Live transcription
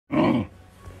Hello,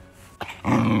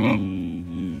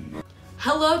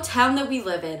 town that we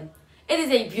live in. It is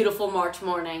a beautiful March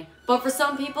morning, but for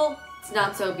some people, it's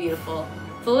not so beautiful.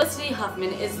 Felicity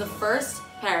Huffman is the first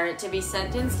parent to be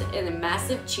sentenced in a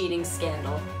massive cheating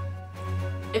scandal.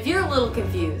 If you're a little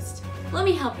confused, let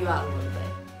me help you out a little bit.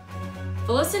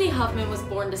 Felicity Huffman was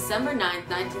born December 9,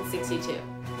 1962.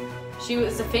 She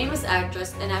was a famous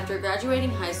actress, and after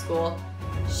graduating high school,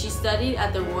 she studied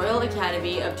at the Royal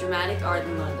Academy of Dramatic Art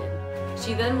in London.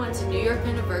 She then went to New York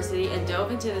University and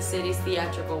dove into the city's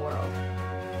theatrical world.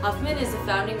 Huffman is a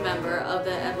founding member of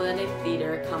the Atlantic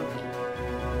Theater Company.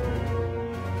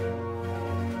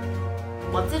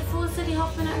 What did Felicity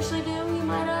Huffman actually do, you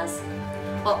might ask?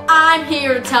 Well, I'm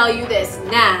here to tell you this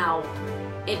now!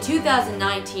 In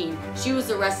 2019, she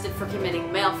was arrested for committing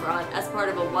mail fraud as part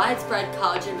of a widespread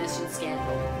college admissions scandal.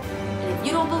 And if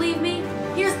you don't believe me,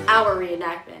 here's our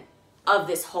reenactment of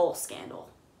this whole scandal.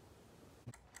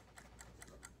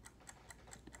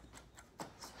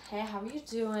 Hey, how are you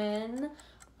doing?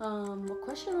 What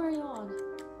question are you on?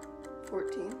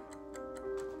 14.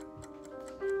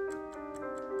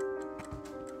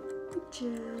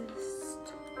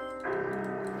 Just...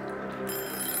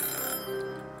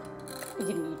 You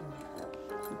need me.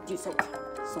 Do so much.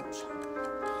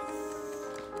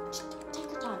 Just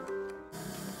take your time.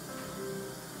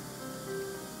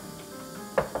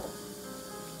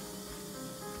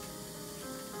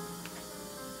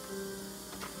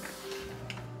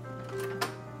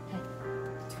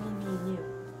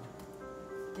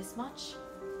 This much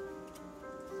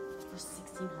for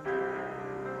 1,600.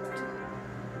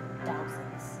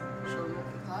 Thousands. Sure you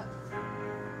won't get caught?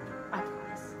 I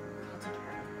promise. I'll take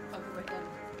care of it. I'll be right down.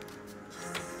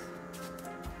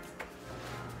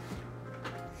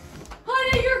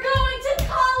 Honey, you're going to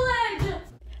college!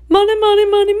 Money, money,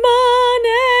 money,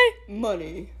 money!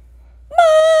 Money.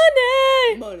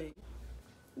 Money! Money.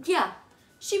 Yeah,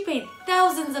 she paid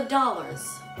thousands of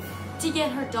dollars to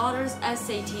get her daughter's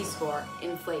SAT score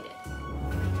inflated.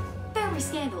 Very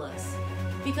scandalous.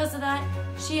 Because of that,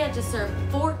 she had to serve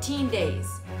 14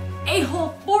 days. A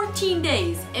whole 14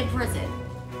 days in prison.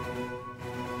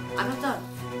 I'm not done.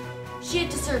 She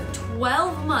had to serve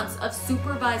 12 months of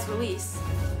supervised release,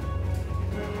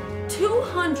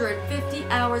 250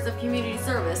 hours of community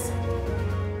service,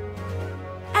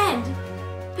 and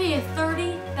pay a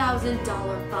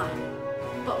 $30,000 fine.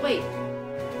 But wait,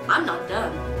 I'm not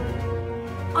done.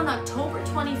 On October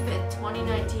 25th,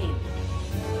 2019,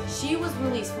 she was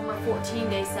released from her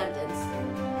 14-day sentence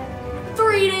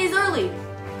 3 days early.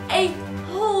 A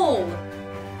whole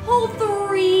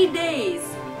 3 days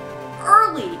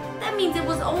early. That means it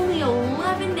was only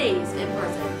 11 days in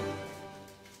prison.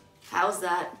 How's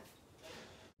that?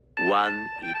 One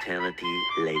eternity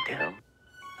later.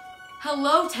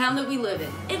 Hello, town that we live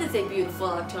in. It is a beautiful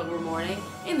October morning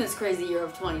in this crazy year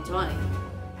of 2020.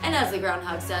 And as the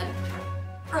groundhog said,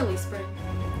 early spring.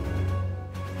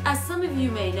 As some of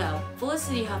you may know,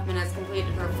 Felicity Huffman has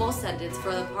completed her full sentence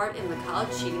for the part in the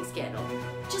college cheating scandal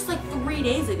just like 3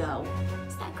 days ago.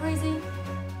 Is that crazy?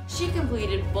 She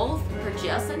completed both her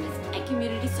jail sentence and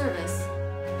community service.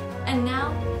 And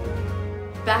now,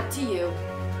 back to you.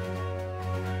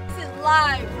 This is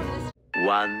live from this.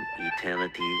 One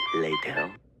eternity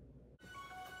later.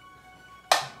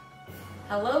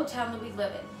 Hello, town that we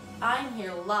live in. I'm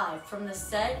here live from the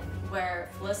set where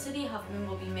Felicity Huffman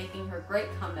will be making her great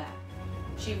comeback.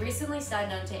 She recently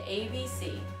signed on to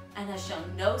ABC and has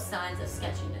shown no signs of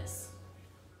sketchiness.